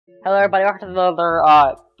Hello everybody, welcome to another,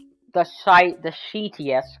 the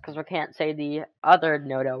shittiest, because we can't say the other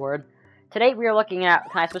no-no word. Today we are looking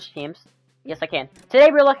at, can I switch teams? Yes I can. Today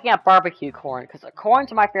we're looking at barbecue corn, because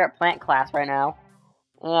corn's my favorite plant class right now.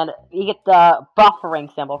 And you get the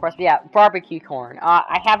buffering symbol first, but yeah, barbecue corn.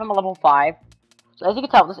 I have him at level 5. So as you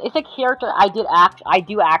can tell, this is a character I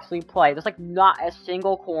do actually play. There's like not a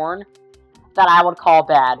single corn that I would call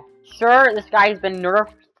bad. Sure, this guy's been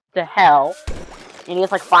nerfed to hell. And he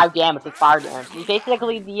has like 5 damage with fire damage. He's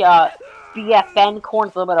basically the BFN corn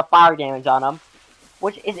with a little bit of fire damage on him.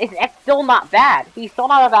 Which is it's still not bad. He's still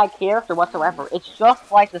not a bad character whatsoever. It's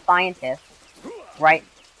just like the scientist, right?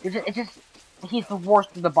 It's just he's the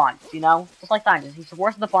worst of the bunch, you know? Just like scientist. He's the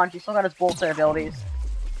worst of the bunch, he's still got his bullshit abilities.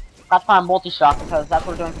 That's why I'm multi-shock, because that's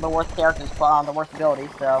what we're doing for the worst characters, put on the worst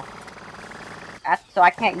abilities, so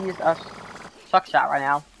I can't use a suck shot right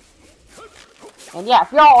now. And yeah,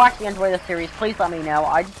 if y'all actually enjoy this series, please let me know.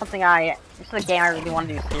 This is a game I really want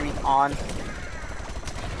to do a series on.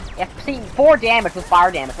 See, 4 damage with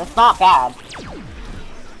fire damage, that's not bad.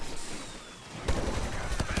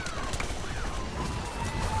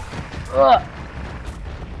 Ugh.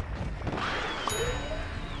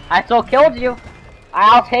 I still killed you.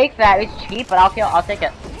 I'll take that. It's cheap, but I'll take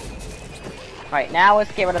it. Alright, now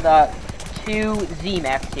let's get rid of the 2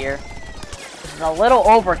 Z-mechs here. This is a little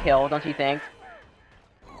overkill, don't you think?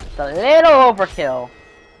 It's a little overkill.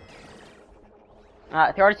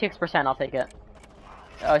 36%, I'll take it.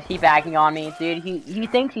 Oh, is he bagging on me? Dude, he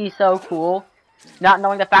thinks he's so cool. Not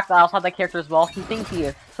knowing the fact that I also have that character as well, he thinks he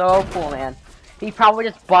is so cool, man. He probably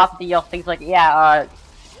just bought the deal, thinks like, yeah,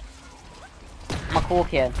 I'm a cool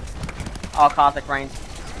kid. Oh, Cosmic Reigns.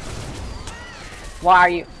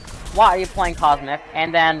 Why are you playing Cosmic?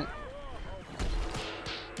 And then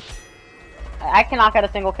I cannot get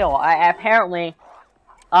a single kill. Apparently,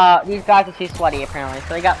 these guys are too sweaty, apparently.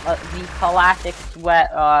 So they got the classic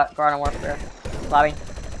sweat, Garden Warfare lobby.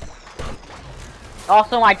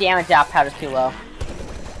 Also, my damage output is too low.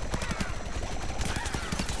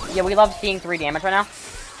 Yeah, we love seeing 3 damage right now.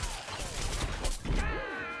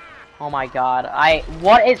 Oh my god,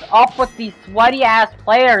 what is up with these sweaty-ass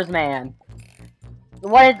players, man?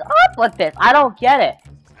 What is up with this? I don't get it.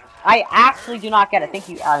 I actually do not get it. Thank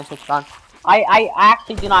you, Adam Switchon. I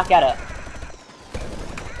actually do not get it.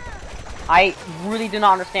 I really do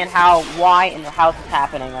not understand why, and how this is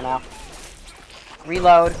happening right now.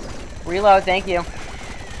 Reload. Reload, thank you.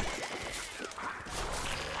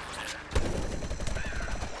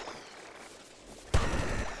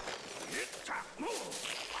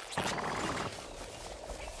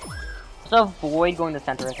 Let's avoid going to the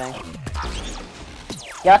center, I think.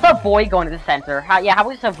 Yeah, let's avoid going to the center. How about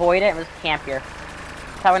we just avoid it and just camp here?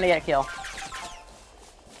 That's how we're gonna get a kill.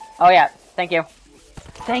 Oh yeah, thank you.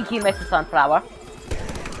 Thank you, Mr. Sunflower.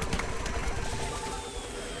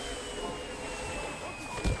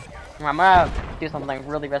 I'm gonna do something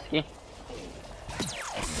really risky.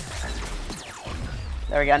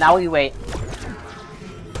 There we go, now we wait.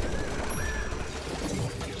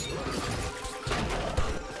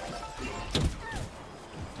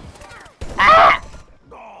 Ah!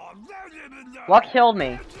 What killed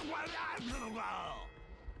me?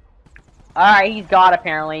 Alright, he's God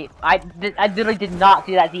apparently. I literally did not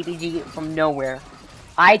see that DPG from nowhere.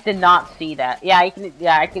 I did not see that. I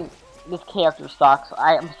can. This character sucks.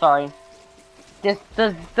 I'm sorry.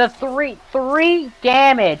 The 3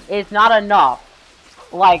 damage is not enough.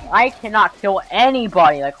 Like, I cannot kill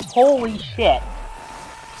anybody. Like, holy shit.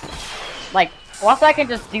 Like, once I can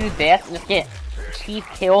just do this and just get cheap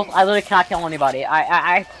kills, I literally cannot kill anybody.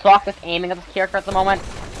 I suck with aiming at this character at the moment.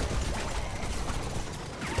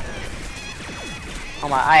 Oh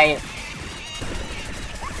my,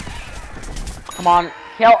 come on,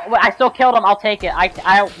 kill, I still killed him, I'll take it,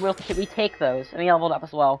 we take those, and he leveled up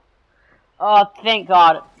as well. Oh, thank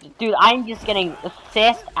god. Dude, I'm just getting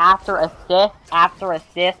assist after assist, after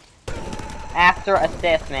assist, after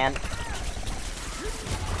assist, man.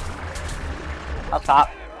 I'll stop.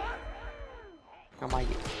 Oh my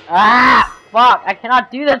god. Ah! Fuck, I cannot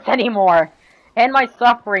do this anymore! End my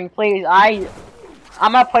suffering, please,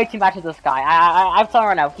 I'm gonna play 2 matches with this guy. I'm telling you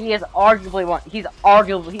right now, he is arguably he's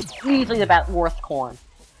easily the worst corn.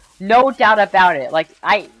 No doubt about it. Like,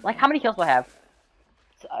 how many kills do I have?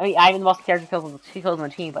 I mean, I have the most character kills with 2 kills on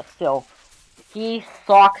the team, but still. He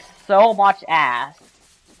sucks so much ass.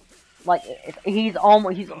 Like, for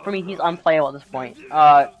me, he's unplayable at this point.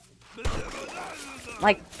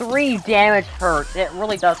 Like, 3 damage hurts. It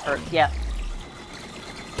really does hurt, yeah.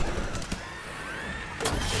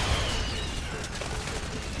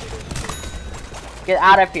 Get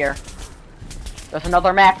out of here. There's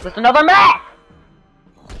another mech. There's another mech!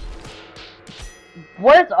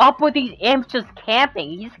 What is up with these imps just camping?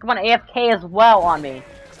 He just went AFK as well on me.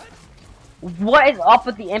 What is up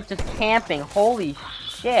with the imps just camping? Holy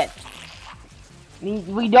shit. I mean,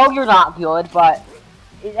 we know you're not good, but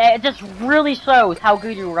it just really shows how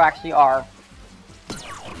good you actually are.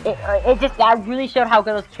 That really showed how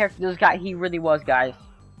good he really was, guys.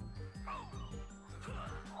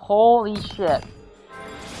 Holy shit.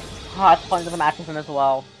 Oh, it's fun to the match with him as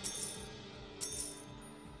well.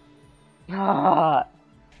 I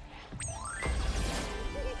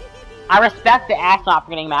respect the astronaut for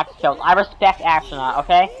getting max kills. I respect astronaut,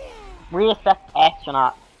 okay? We respect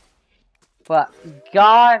astronaut. But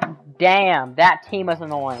god damn, that team was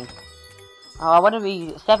annoying. What did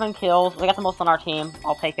we? 7 kills. We got the most on our team.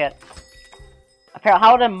 I'll take it. Okay,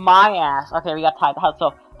 how did my ass? Okay, we got tied.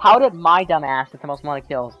 So how did my dumb ass get the most amount of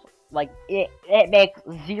kills? Like it makes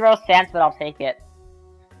 0 sense, but I'll take it.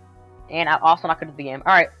 And I'm also not good at the game.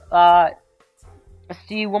 All right. Let's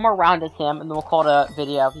do one more round as him, and then we'll call it a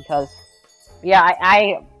video because, yeah,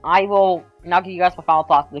 I will now give you guys my final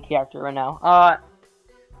thoughts of the character right now.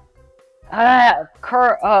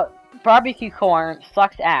 Barbecue Corn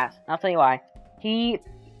sucks ass. I'll tell you why. He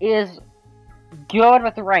is good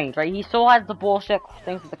with the range, right? He still has the bullshit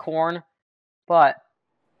things with the corn, but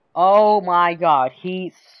oh my god,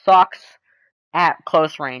 he sucks at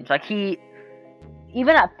close range. Like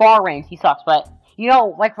even at far range, he sucks. But you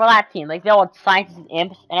know, like for that team, like they all scientists and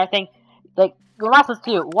imps and everything. Like you're not supposed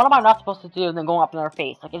to do. What am I not supposed to do? And then going up in their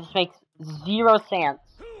face, like it just makes 0 sense.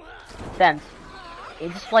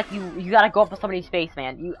 It's just like you gotta go up to somebody's face,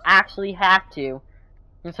 man. You actually have to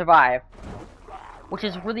survive, which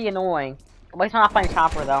is really annoying. At least I'm not playing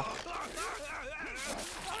Chomper though.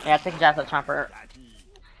 Yeah, take a jab at Chomper.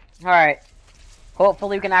 All right.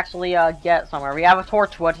 Hopefully we can actually get somewhere. We have a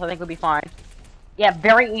Torchwood, so I think we'll be fine. Yeah,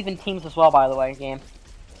 very even teams as well, by the way, game.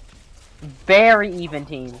 Very even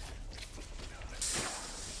teams.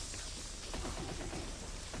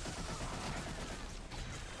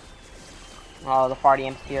 Oh, the party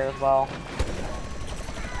imps here as well.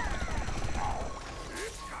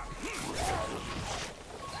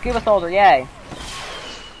 Scuba Soldier, yay!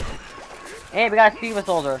 Hey, we got a Scuba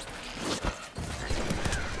Soldier.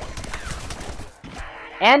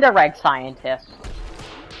 And a Red Scientist.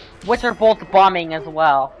 Which are both bombing as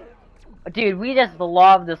well. Dude, we just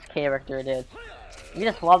love this character, dude. We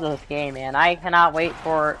just love this game, man. I cannot wait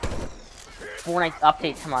for Fortnite's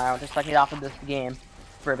update tomorrow, just so I can get off of this game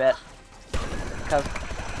for a bit. Because...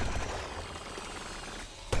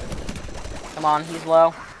 Come on, he's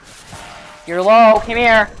low. You're low, come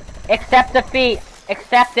here! Accept defeat!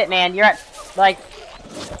 Accept it, man. You're at, like...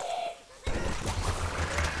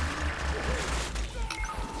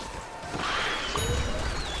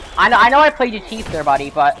 I know I played you cheap there,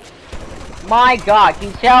 buddy, but... My god, can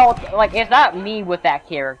you tell, like, it's not me with that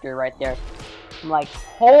character right there. I'm like,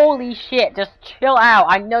 holy shit, just chill out.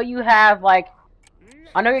 I know you have, like...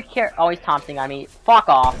 I know your character... Oh, he's taunting on me. Fuck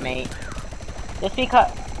off, mate. Just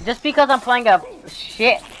because I'm playing a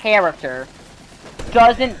shit character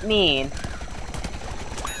doesn't mean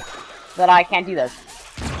that I can't do this.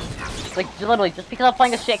 Like, literally, just because I'm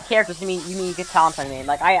playing a shit character doesn't mean you get talent on me.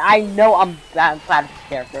 Like, I know I'm bad at this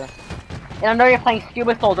character. And I know you're playing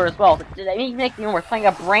Scuba Soldier as well. So that makes me think we're playing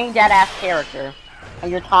a brain dead ass character,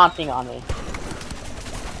 and you're taunting on me.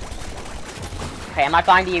 Okay, I'm not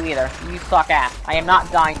dying to you either. You suck ass. I am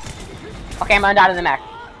not dying. Okay, I'm gonna die to the mech.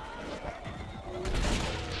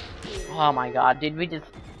 Oh my god, dude, we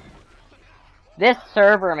just... This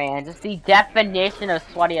server, man, just the definition of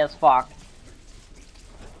sweaty as fuck.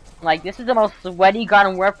 Like, this is the most sweaty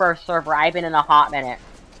Garden Warfare server I've been in a hot minute.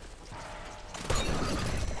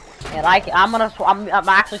 And I'm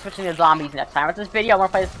actually switching to zombies next time. With this video, I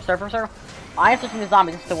want to play this server. I am switching to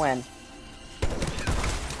zombies just to win.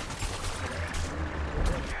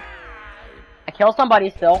 I kill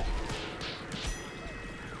somebody still.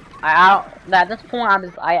 At this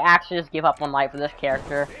point, I actually just give up on life for this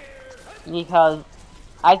character. Because,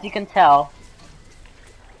 as you can tell,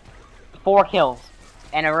 4 kills.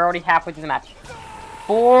 And we're already halfway through the match.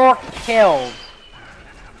 4 kills!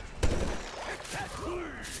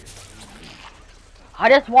 I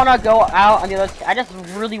just want to go out on the other... I just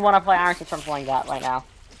really want to play Iron Fist from playing that right now.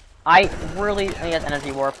 I really... I think that's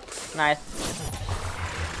Energy Warp. Nice.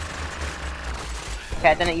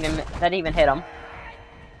 Okay, that didn't even hit him.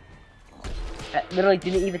 That literally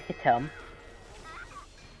didn't even hit him.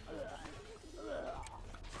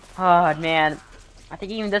 Oh, man. I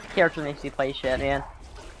think even this character makes me play shit, man.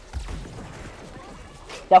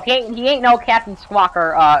 Okay, he ain't no Captain Squawk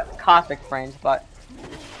or, Cosmic Friends, but...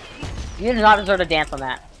 You do not deserve to dance on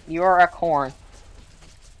that. You are a corn.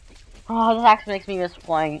 Oh, this actually makes me miss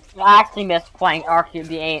playing. I actually miss playing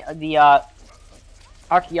the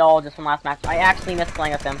archaeologist from last match. I actually miss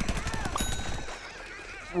playing with him.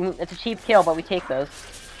 It's a cheap kill, but we take those.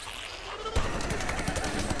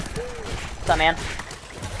 What's up, man?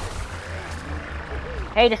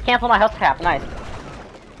 Hey, just cancel my health cap. Nice.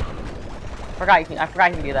 I forgot you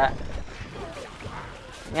can do that.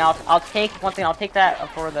 Yeah, I'll take one thing. I'll take that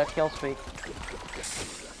for the kill streak.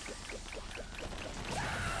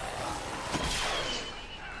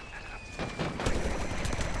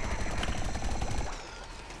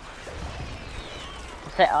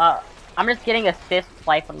 I'm just getting assists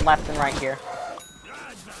life and left and right here.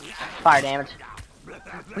 Fire damage.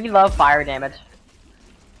 We love fire damage.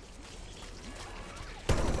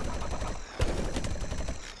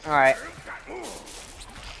 Alright.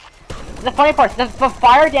 The funny part is the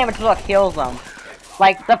fire damage is what kills them.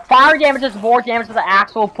 Like, the fire damage is more damage to the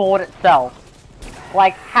actual bullet itself.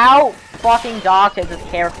 Like, how fucking dog is this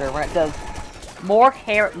character when it does more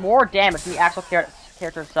damage than the actual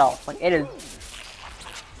character itself. Like, it is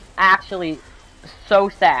actually so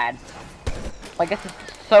sad. Like, this is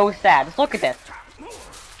so sad. Just look at this.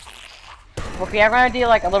 Well, if we ever gonna do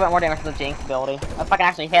like a little bit more damage to the Jinx ability, if I can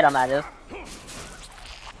actually hit him, that is.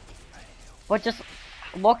 But just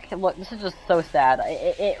look, this is just so sad.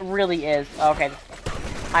 It really is. Okay,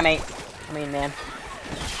 I mean, man.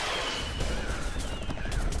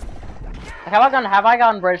 Like, have I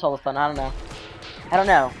gotten British all of a sudden? I don't know. I don't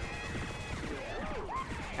know.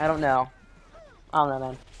 I don't know. I don't know,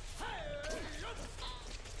 man.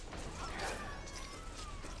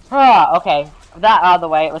 Ah, okay. With that out of the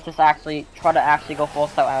way, let's just actually try to go full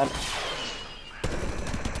step out.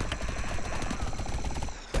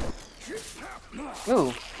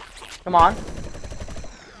 Ooh. Come on.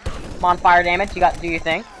 Come on, fire damage. You got to do your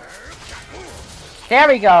thing. There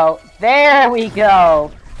we go. There we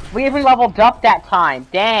go. We even leveled up that time.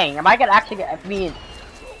 Dang. Am I gonna actually get? I mean,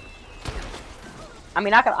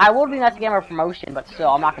 I would be nice to get him a promotion, but still,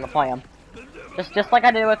 I'm not gonna play him. Just like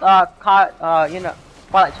I did with you know,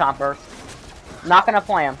 Twilight Chomper. Not gonna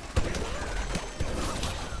play him.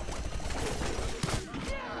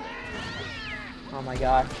 Oh my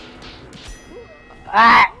god.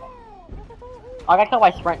 Ah! I got killed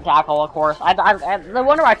by sprint tackle, of course. No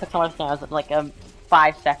wonder I took so much damage in like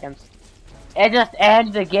 5 seconds. It just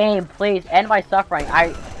ends the game, please. End my suffering.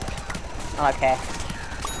 Okay.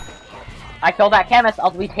 I killed that chemist.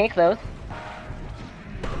 We take those.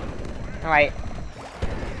 Alright.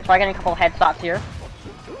 Try getting a couple headshots here.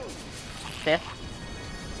 This.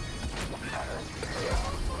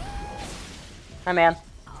 Hi, man.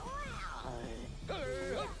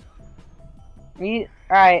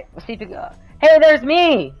 Alright, let's see if we go. Hey, there's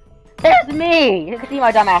me! There's me! You can see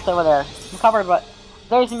my dumb ass over there. I'm covered, but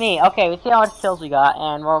there's me. Okay, let's see how much kills we got,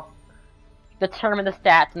 and we'll determine the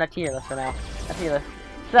stats in a tier list for now. A tier list.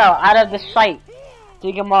 So, out of this fight, do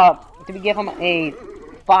we give him a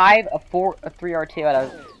 5, a 4, a 3, or a 2 out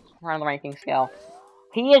of the ranking scale?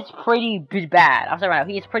 He is pretty bad. I'll say right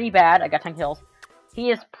now, he is pretty bad. I got 10 kills. He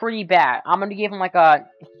is pretty bad. I'm gonna give him like a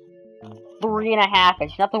 3.5.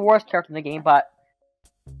 He's not the worst character in the game, but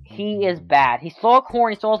he is bad. He's still a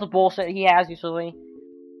corny, still has the bullshit he has usually,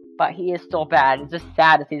 but he is still bad. It's just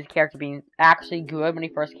sad to see his character being actually good when he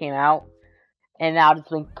first came out, and now just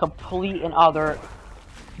being complete and utter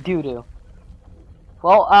doo-doo.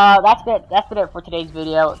 Well, that's been it for today's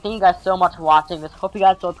video. Thank you guys so much for watching this. Hope you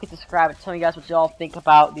guys will please subscribe and tell me guys what you all think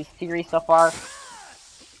about this series so far.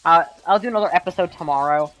 I'll do another episode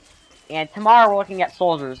tomorrow, and tomorrow we're looking at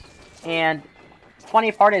soldiers. And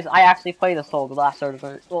funny part is, I actually play the soldier,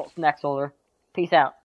 next soldier. Peace out.